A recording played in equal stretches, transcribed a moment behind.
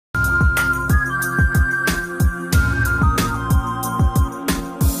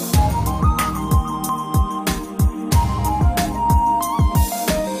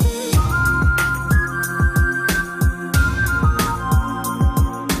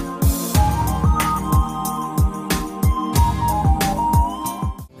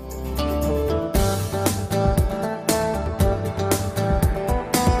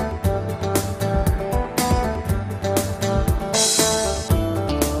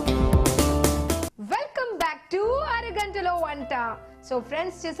వంట. So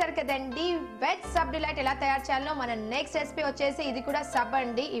friends చూసారు కదండి వెజ్ సబ్ డిలైట్ ఎలా తయారు చేయాలో. మన నెక్స్ట్ రెసిపీ వచ్చేసి ఇది కూడా సబ్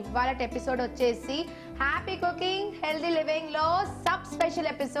అండి. ఇవాళ ఎపిసోడ్ వచ్చేసి హ్యాపీ కుకింగ్ హెల్దీ లివింగ్ లో sub special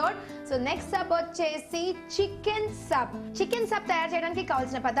episode. So next sub వచ్చేసి చికెన్ సబ్. చికెన్ సబ్ తయారు చేయడానికి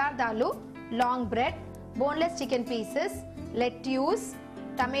కావాల్సిన పదార్థాలు long bread, boneless chicken pieces, lettuce,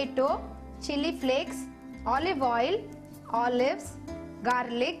 tomato, chilli flakes, olive oil, olives,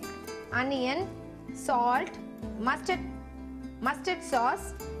 garlic, onion, salt, mustard sauce,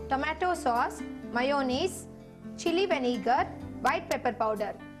 tomato sauce, mayonnaise, chilli vinegar, white pepper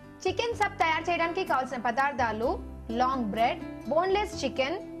powder. Chicken sub తయారు చేయడానికి కావాల్సిన పదార్థాలు long bread, boneless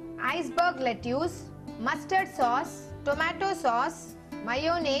chicken, iceberg lettuce, mustard sauce, tomato sauce,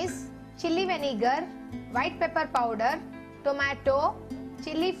 mayonnaise, chilli vinegar, white pepper powder, tomato,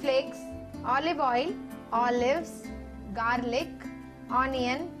 chilli flakes, olive oil, olives, garlic,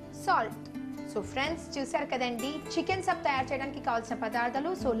 onion, salt. So friends చూసారు కదండి chicken sub తయారు చేయడానికి కావాల్సిన పదార్థాలు.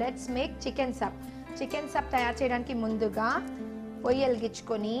 So let's make chicken sub. Chicken sub తయారు చేయడానికి ముందుగా పొయ్యి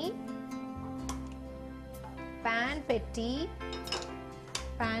వెలిగించుకొని ప్యాన్ పెట్టి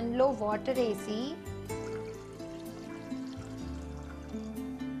ప్యాన్లో వాటర్ వేసి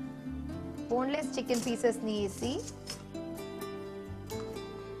బోన్లెస్ చికెన్ పీసెస్ని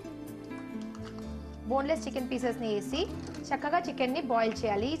వేసి చక్కగా చికెన్ని బాయిల్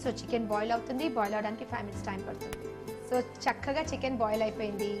చేయాలి. సో చికెన్ బాయిల్ అవుతుంది. బాయిల్ అవడానికి 5 minutes టైం పడుతుంది. సో చక్కగా చికెన్ బాయిల్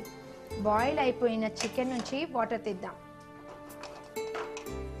అయిపోయింది. బాయిల్ అయిపోయిన చికెన్ నుంచి వాటర్ తీద్దాం.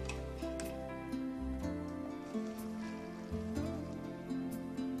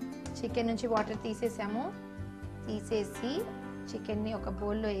 చికెన్ నుంచి వాటర్ తీసేసాము. తీసేసి చికెన్ని ఒక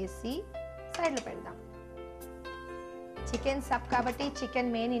బౌల్లో వేసి సైడ్లో పెడదాం. చికెన్ సబ్ కాబట్టి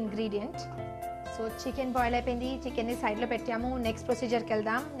chicken main ingredient. So chicken boil అయిపోయింది. చికెన్ని సైడ్లో పెట్టాము. నెక్స్ట్ ప్రొసీజర్కి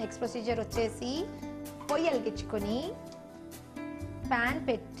వెళ్దాం. నెక్స్ట్ ప్రొసీజర్ వచ్చేసి పొయ్యి వెలిగించుకొని ప్యాన్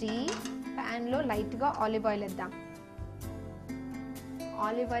పెట్టి ప్యాన్లో లైట్గా ఆలివ్ ఆయిల్ వేద్దాం.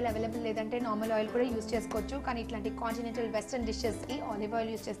 ఆలివ్ ఆయిల్ అవైలబుల్ లేదంటే నార్మల్ ఆయిల్ కూడా యూస్ చేసుకోవచ్చు. కానీ ఇట్లాంటి continental western డిషెస్కి olive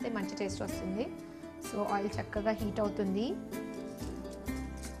oil use చేస్తే మంచి టేస్ట్ వస్తుంది. సో ఆయిల్ చక్కగా హీట్ అవుతుంది.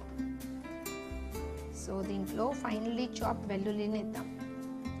 సో దీంట్లో ఫైనల్లీ చాప్ వెల్లుల్లిని వేద్దాం.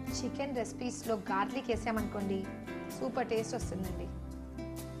 చికెన్ రెసిపీస్లో గార్లిక్ వేసామనుకోండి సూపర్ టేస్ట్ వస్తుందండి.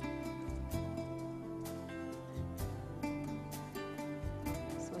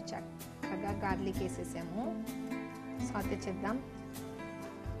 సో చక్కగా గార్లిక్ వేసేసాము. సాతే చేద్దాం.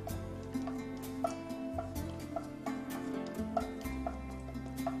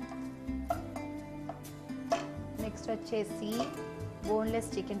 నెక్స్ట్ వచ్చేసి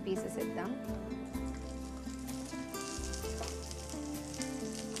బోన్లెస్ చికెన్ పీసెస్ వేద్దాం.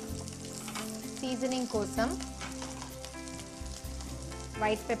 సీజనింగ్ కోసం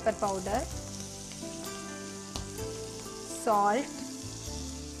వైట్ పెప్పర్ పౌడర్, సాల్ట్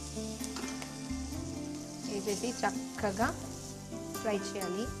వేసేసి చక్కగా ఫ్రై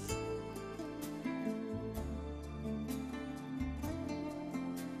చేయాలి.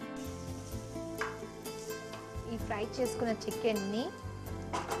 ఈ ఫ్రై చేసుకున్న చికెన్ని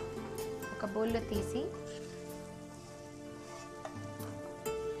ఒక బౌల్లో తీసి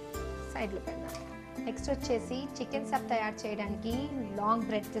సైడ్లో పెడదాం. నెక్స్ట్ వచ్చేసి చికెన్ సబ్ తయారు చేయడానికి లాంగ్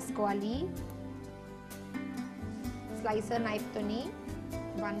బ్రెడ్ తీసుకోవాలి. స్లైసర్ నైఫ్తోని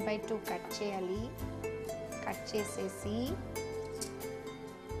 1/2 కట్ చేయాలి. కట్ చేసేసి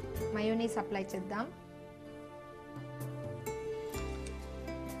మయోనీస్ అప్లై చేద్దాం.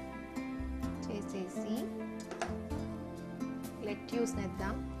 చేసేసి లెట్యూస్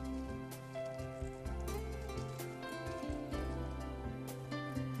వేద్దాం.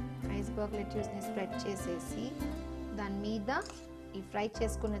 ఐస్బర్గ్ లెట్యూస్ని స్ప్రెడ్ చేసేసి దాని మీద ఈ ఫ్రై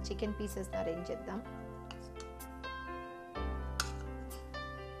చేసుకున్న చికెన్ పీసెస్ని అరేంజ్ చేద్దాం.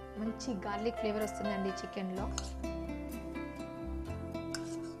 మంచి గార్లిక్ ఫ్లేవర్ వస్తుందండి చికెన్లో.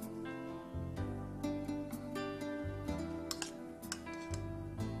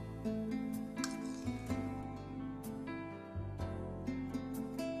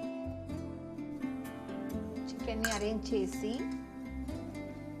 చికెన్ని అరేంజ్ చేసి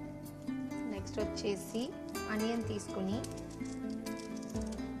నెక్స్ట్ వచ్చేసి ఆనియన్ తీసుకుని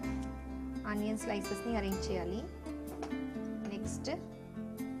ఆనియన్ స్లైసెస్ని అరేంజ్ చేయాలి. నెక్స్ట్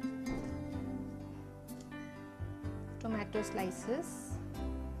టొమాటో స్లైసెస్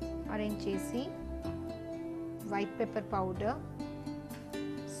అరేంజ్ చేసి white pepper powder,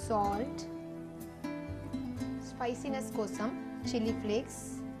 salt, spiciness కోసం చిల్లీ ఫ్లేక్స్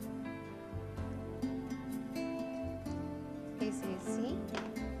వేసేసి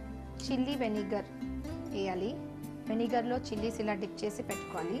చిల్లీ వెనిగర్ వేయాలి. వెనిగర్లో చిల్లీస్ ఇలా డిప్ చేసి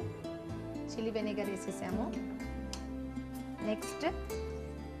పెట్టుకోవాలి. Chilli vinegar వేసేసాము. Next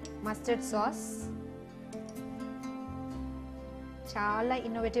mustard sauce, చాలా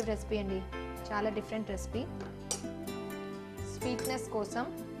ఇన్నోవేటివ్ రెసిపీ అండి, చాలా డిఫరెంట్ రెసిపీ. స్వీట్నెస్ కోసం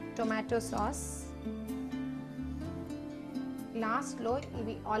టొమాటో సాస్, లాస్ట్లో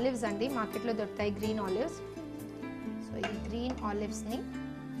ఇవి ఆలివ్స్ అండి, మార్కెట్లో దొరుకుతాయి గ్రీన్ ఆలివ్స్. సో ఈ గ్రీన్ ఆలివ్స్ని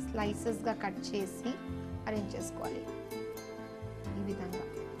స్లైసెస్గా కట్ చేసి అరేంజ్ చేసుకోవాలి. ఈ విధంగా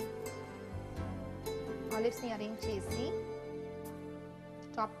ఆలివ్స్ని అరేంజ్ చేసి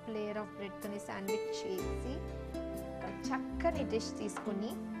టాప్ లేయర్ ఆఫ్ బ్రెడ్తోని శాండ్విచ్ చేసి చక్కని డిష్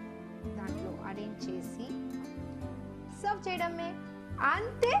తీసుకుని దాంట్లో అరేంజ్ చేసి సర్వ్ చేయడమే.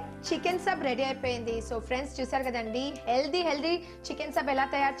 అంతే, చికెన్ సబ్ రెడీ అయిపోయింది. సో ఫ్రెండ్స్ చూసారు కదండి హెల్దీ చికెన్ సబ్ ఎలా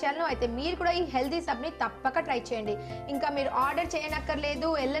తయారు చేయాలో. అయితే మీరు కూడా ఈ హెల్దీ సబ్ని తప్పక ట్రై చేయండి. ఇంకా మీరు ఆర్డర్ చేయనక్కర్లేదు,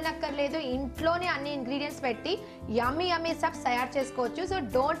 వెళ్ళనక్కర్లేదు, ఇంట్లోనే అన్ని ఇంగ్రీడియంట్స్ పెట్టి యమ్మీ సబ్స్ తయారు చేసుకోవచ్చు. సో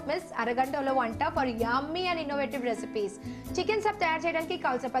డోంట్ మిస్ అరగంటలో వంట for yummy and innovative recipes. Chicken sub తయారు చేయడానికి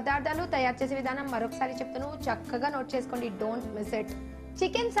కావాల్సిన పదార్థాలు, తయారు చేసే విధానం మరొకసారి చెప్తాను, చక్కగా నోట్ చేసుకోండి, don't miss it.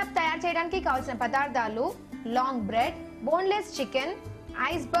 Chicken sub తయారు చేయడానికి కావాల్సిన పదార్థాలు: long bread, boneless chicken,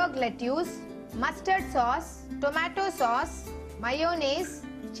 iceberg lettuce, mustard sauce, tomato sauce, mayonnaise,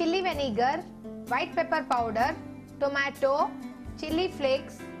 chili vinegar, white pepper powder, tomato, chili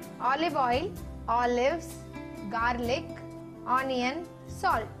flakes, olive oil, olives, garlic, onion,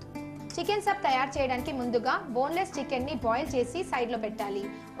 salt. Chicken sub తయారు చేయడానికి ముందుగా boneless chicken ని boil చేసి side లో పెట్టాలి.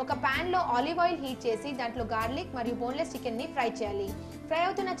 ఒక pan లో olive oil heat చేసి దాంట్లో గార్లిక్ మరియు బోన్లెస్ చికెన్ ని ఫ్రై చేయాలి. ఫ్రై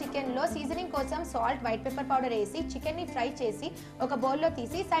అవుతున్న చికెన్ లో సీజనింగ్ కోసం సాల్ట్, వైట్ పెప్పర్ పౌడర్ వేసి చికెన్ ని ఫ్రై చేసి ఒక బౌల్ లో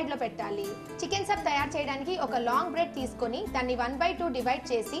తీసి సైడ్ లో పెట్టాలి. చికెన్ సబ్ తయారు చేయడానికి ఒక లాంగ్ బ్రెడ్ తీసుకొని దాన్ని 1/2 డివైడ్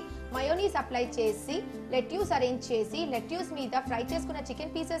చేసి మయోనీస్ అప్లై చేసి లెట్యూస్ అరేంజ్ చేసి లెట్యూస్ మీద ఫ్రై చేసుకున్న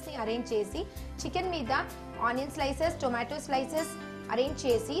చికెన్ పీసెస్ ని అరేంజ్ చేసి చికెన్ మీద onion slices, tomato slices arrange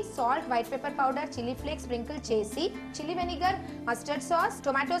చేసి salt, white pepper powder, chilli flakes sprinkle చేసి chilli vinegar, mustard sauce,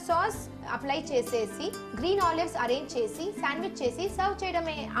 tomato sauce apply చేసేసి గ్రీన్ ఆలివ్స్ అరేంజ్ చేసి శాండ్విచ్ చేసి సర్వ్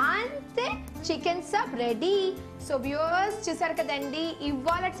చేయడమే. అంతే, chicken sub ready. So viewers చూసారు కదండి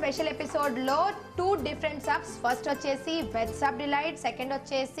ఇవాళ స్పెషల్ ఎపిసోడ్ లో 2 డిఫరెంట్ సబ్స్. ఫస్ట్ వచ్చేసి వెజ్ సబ్ డిలైట్, సెకండ్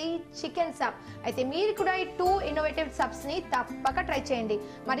వచ్చేసి చికెన్ సబ్. అయితే మీరు కూడా ఈ 2 ఇన్నోవేటివ్ సబ్స్ ని తప్పక ట్రై చేయండి.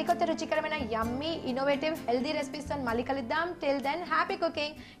 మరికొత్త రుచికరమైన యమ్మీ ఇన్నోవేటివ్ హెల్దీ రెసిపీస్ తో మళ్ళీ కలుద్దాం. Till then happy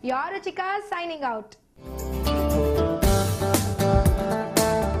cooking. Your Ruchika signing out.